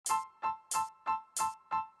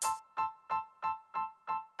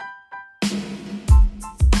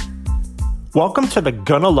Welcome to the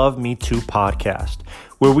Gonna Love Me Too podcast,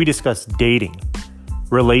 where we discuss dating,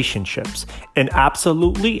 relationships, and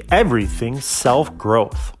absolutely everything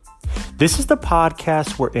self-growth. This is the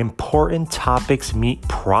podcast where important topics meet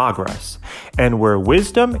progress and where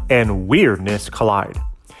wisdom and weirdness collide.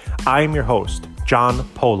 I am your host, John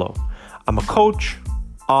Polo. I'm a coach,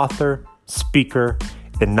 author, speaker,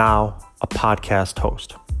 and now a podcast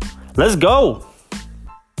host. Let's go!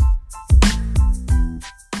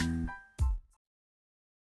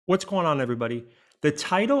 What's going on, everybody? The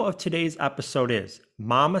title of today's episode is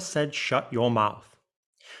Mama Said Shut Your Mouth.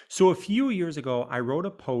 So a few years ago, I wrote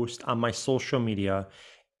a post on my social media,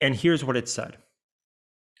 and here's what it said.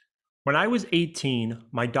 When I was 18,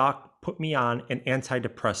 my doc put me on an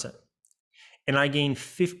antidepressant, and I gained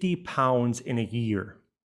 50 pounds in a year.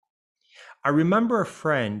 I remember a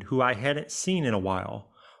friend who I hadn't seen in a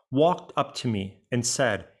while walked up to me and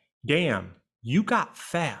said, "Damn, you got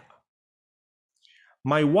fat."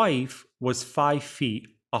 My wife was 5 feet,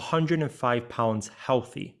 105 pounds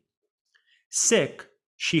healthy. Sick,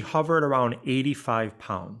 she hovered around 85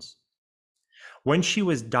 pounds. When she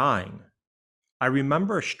was dying, I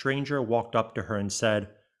remember a stranger walked up to her and said,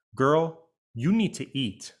 "Girl, you need to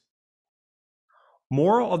eat."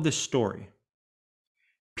 Moral of the story: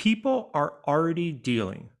 people are already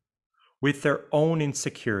dealing with their own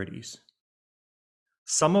insecurities,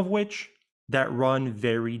 some of which that run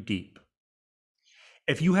very deep.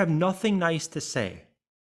 If you have nothing nice to say,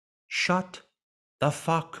 shut the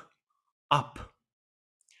fuck up.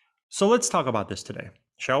 So let's talk about this today,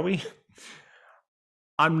 shall we?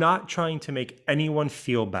 I'm not trying to make anyone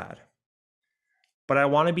feel bad, but I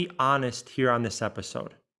want to be honest here on this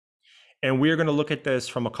episode. And we're going to look at this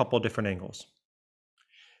from a couple different angles.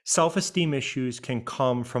 Self-esteem issues can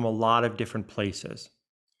come from a lot of different places,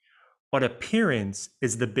 but appearance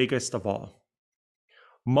is the biggest of all.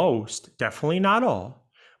 Most, definitely not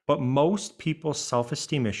all, but most people's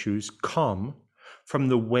self-esteem issues come from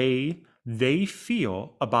the way they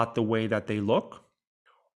feel about the way that they look,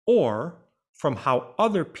 or from how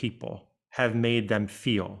other people have made them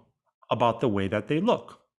feel about the way that they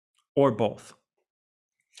look, or both.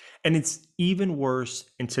 And it's even worse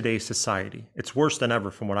in today's society. It's worse than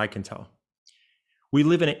ever from what I can tell. We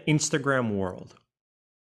live in an Instagram world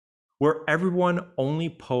where everyone only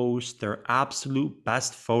posts their absolute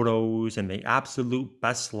best photos and the absolute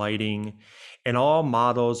best lighting, and all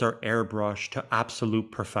models are airbrushed to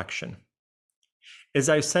absolute perfection. As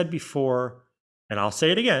I've said before, and I'll say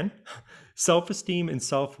it again, self-esteem and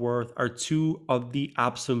self-worth are two of the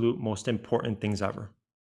absolute most important things ever.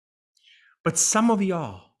 But some of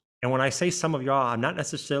y'all, and when I say some of y'all, I'm not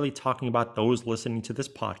necessarily talking about those listening to this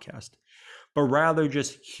podcast, but rather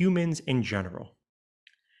just humans in general.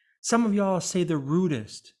 Some of y'all say the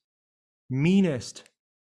rudest, meanest,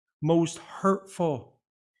 most hurtful,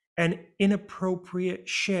 and inappropriate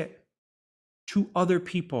shit to other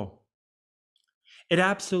people. It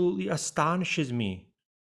absolutely astonishes me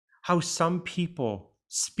how some people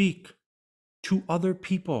speak to other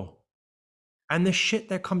people and the shit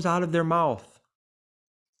that comes out of their mouth.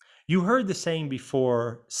 You heard the saying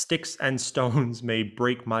before, "Sticks and stones may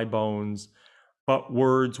break my bones, but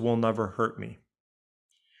words will never hurt me."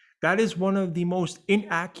 That is one of the most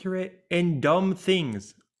inaccurate and dumb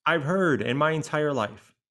things I've heard in my entire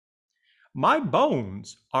life. My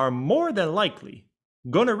bones are more than likely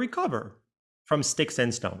gonna recover from sticks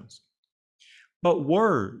and stones. But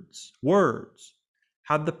words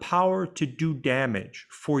have the power to do damage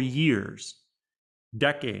for years,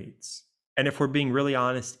 decades, and if we're being really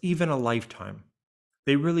honest, even a lifetime.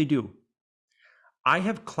 They really do. I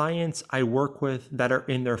have clients I work with that are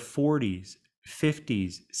in their 40s,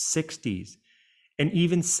 50s, 60s, and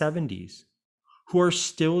even 70s, who are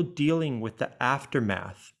still dealing with the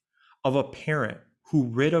aftermath of a parent who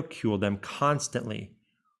ridiculed them constantly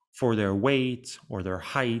for their weight or their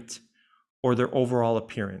height or their overall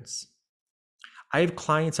appearance. I have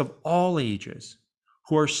clients of all ages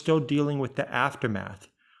who are still dealing with the aftermath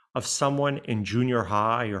of someone in junior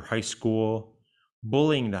high or high school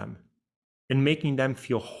bullying them and making them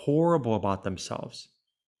feel horrible about themselves,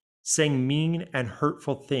 saying mean and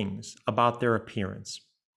hurtful things about their appearance.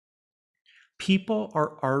 People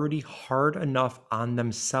are already hard enough on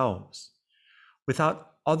themselves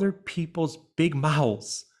without other people's big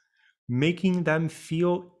mouths making them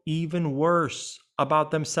feel even worse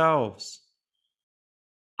about themselves.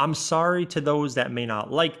 I'm sorry to those that may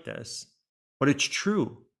not like this, but it's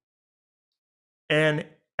true. And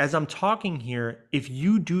as I'm talking here, if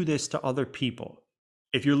you do this to other people,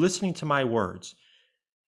 if you're listening to my words,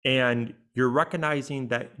 and you're recognizing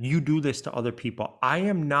that you do this to other people, I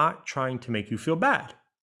am not trying to make you feel bad.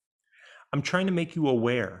 I'm trying to make you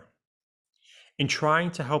aware and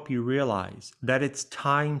trying to help you realize that it's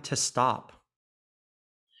time to stop.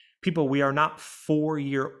 People, we are not 4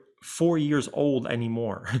 years old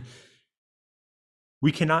anymore.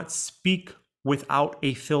 We cannot speak without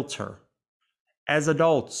a filter. As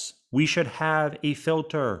adults, we should have a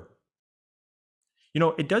filter.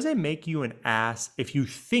 It doesn't make you an ass if you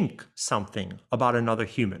think something about another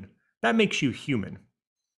human. That makes you human.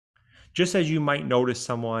 Just as you might notice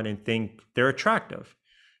someone and think they're attractive,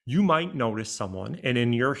 you might notice someone and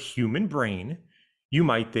in your human brain, you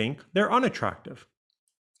might think they're unattractive.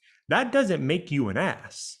 That doesn't make you an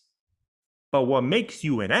ass. But what makes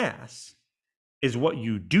you an ass is what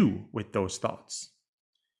you do with those thoughts.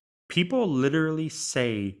 People literally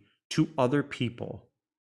say to other people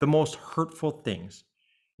the most hurtful things.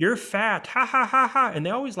 You're fat, ha ha ha ha. And they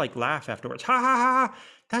always laugh afterwards. Ha ha ha ha.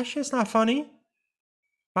 That's just not funny.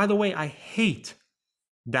 By the way, I hate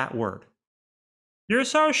that word. You're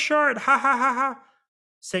so short, ha ha ha ha.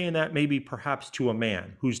 Saying that maybe perhaps to a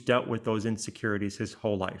man who's dealt with those insecurities his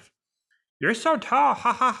whole life. You're so tall,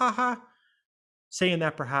 ha ha ha ha. Saying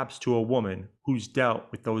that perhaps to a woman who's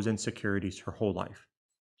dealt with those insecurities her whole life.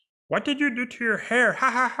 What did you do to your hair? Ha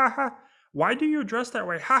ha ha ha. Why do you dress that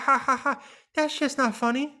way? Ha ha ha ha. That's just not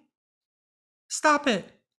funny. Stop it.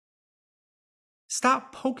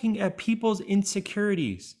 Stop poking at people's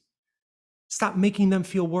insecurities. Stop making them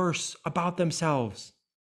feel worse about themselves.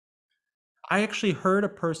 I actually heard a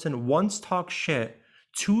person once talk shit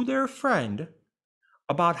to their friend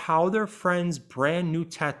about how their friend's brand new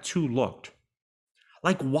tattoo looked.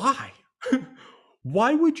 Why?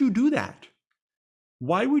 Why would you do that?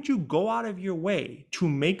 Why would you go out of your way to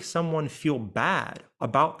make someone feel bad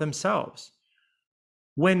about themselves?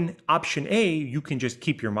 When option A, you can just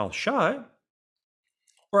keep your mouth shut,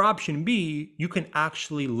 or option B, you can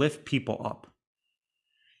actually lift people up.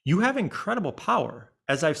 You have incredible power,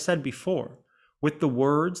 as I've said before, with the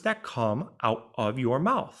words that come out of your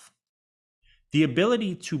mouth. The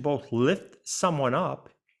ability to both lift someone up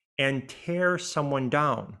and tear someone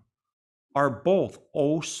down are both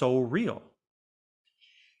oh so real.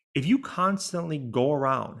 If you constantly go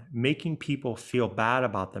around making people feel bad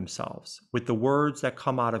about themselves with the words that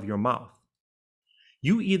come out of your mouth,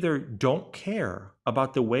 you either don't care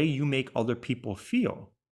about the way you make other people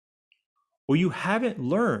feel, or you haven't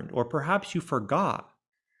learned, or perhaps you forgot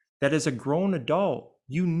that as a grown adult,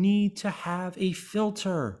 you need to have a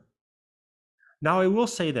filter. Now, I will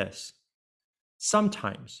say this.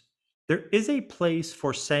 Sometimes there is a place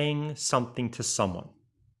for saying something to someone.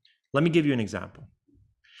 Let me give you an example.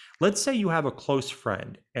 Let's say you have a close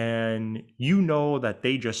friend and you know that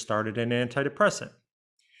they just started an antidepressant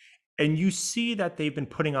and you see that they've been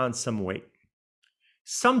putting on some weight.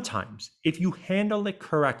 Sometimes, if you handle it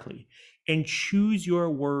correctly and choose your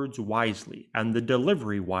words wisely and the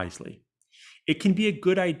delivery wisely, it can be a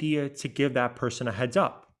good idea to give that person a heads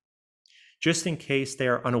up, just in case they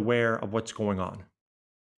are unaware of what's going on.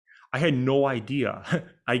 I had no idea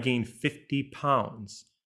I gained 50 pounds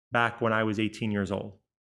back when I was 18 years old.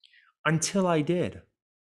 Until I did.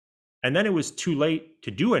 And then it was too late to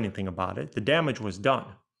do anything about it. The damage was done.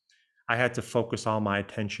 I had to focus all my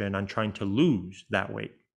attention on trying to lose that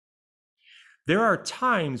weight. There are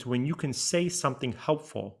times when you can say something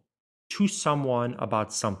helpful to someone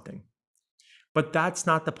about something. But that's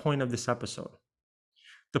not the point of this episode.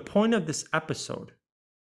 The point of this episode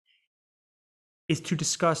is to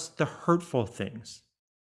discuss the hurtful things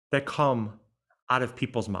that come out of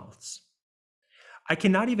people's mouths. I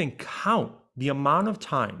cannot even count the amount of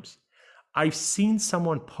times I've seen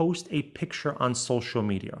someone post a picture on social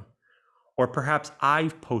media, or perhaps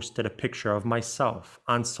I've posted a picture of myself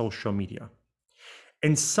on social media,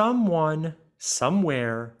 and someone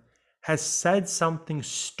somewhere has said something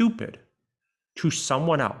stupid to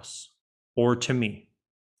someone else or to me.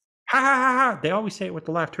 Ha ha ha ha. They always say it with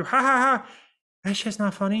the laugh too. Ha ha ha. That's just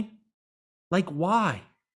not funny. Why?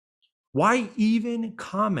 Why even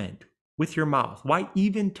comment with your mouth? Why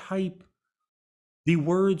even type the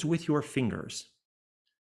words with your fingers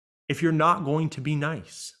if you're not going to be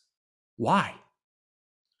nice? Why?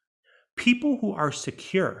 People who are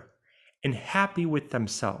secure and happy with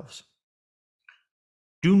themselves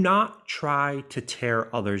do not try to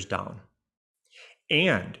tear others down.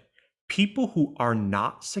 And people who are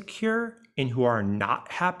not secure and who are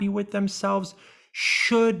not happy with themselves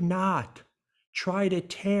should not try to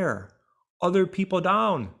tear other people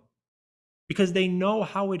down because they know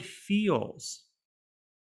how it feels.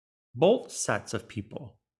 Both sets of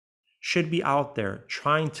people should be out there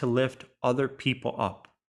trying to lift other people up.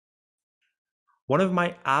 One of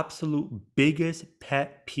my absolute biggest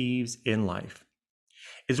pet peeves in life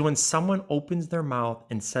is when someone opens their mouth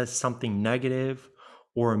and says something negative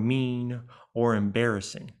or mean or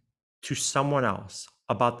embarrassing to someone else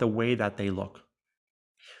about the way that they look.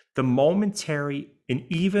 The momentary and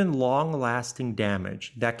even long-lasting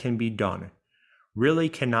damage that can be done really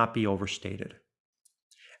cannot be overstated.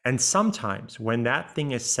 And sometimes when that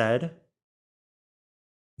thing is said,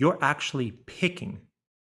 you're actually picking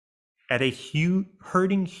at a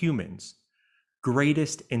hurting human's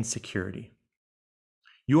greatest insecurity.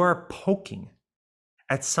 You are poking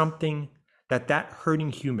at something that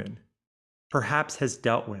hurting human perhaps has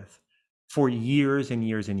dealt with for years and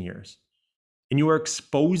years and years. And you are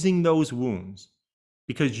exposing those wounds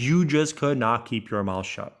because you just could not keep your mouth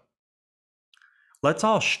shut. Let's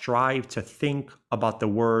all strive to think about the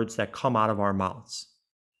words that come out of our mouths,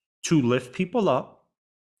 to lift people up,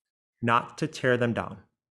 not to tear them down,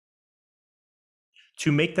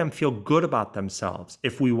 to make them feel good about themselves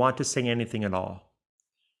if we want to say anything at all,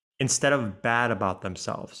 instead of bad about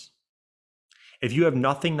themselves. If you have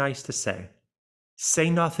nothing nice to say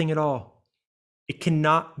nothing at all. It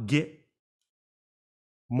cannot get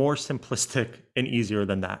more simplistic and easier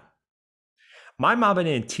than that. My mama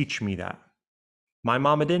didn't teach me that. My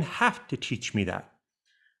mama didn't have to teach me that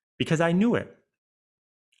because I knew it.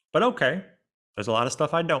 But okay, there's a lot of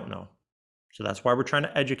stuff I don't know. So that's why we're trying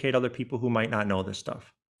to educate other people who might not know this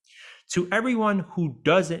stuff. To everyone who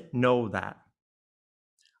doesn't know that,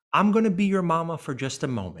 I'm going to be your mama for just a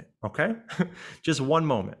moment, okay? Just one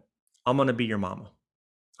moment. I'm going to be your mama.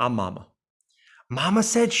 I'm mama. Mama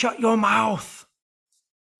said, shut your mouth.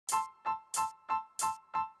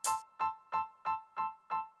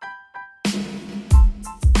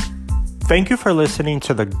 Thank you for listening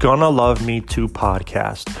to the Gonna Love Me Too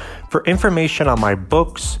podcast. For information on my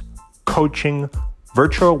books, coaching,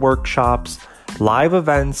 virtual workshops, live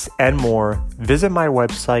events, and more, visit my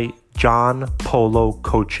website,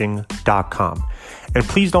 johnpolocoaching.com. And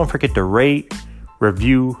please don't forget to rate,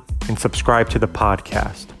 review, and subscribe to the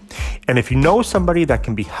podcast. And if you know somebody that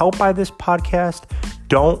can be helped by this podcast,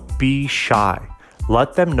 don't be shy.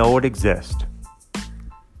 Let them know it exists.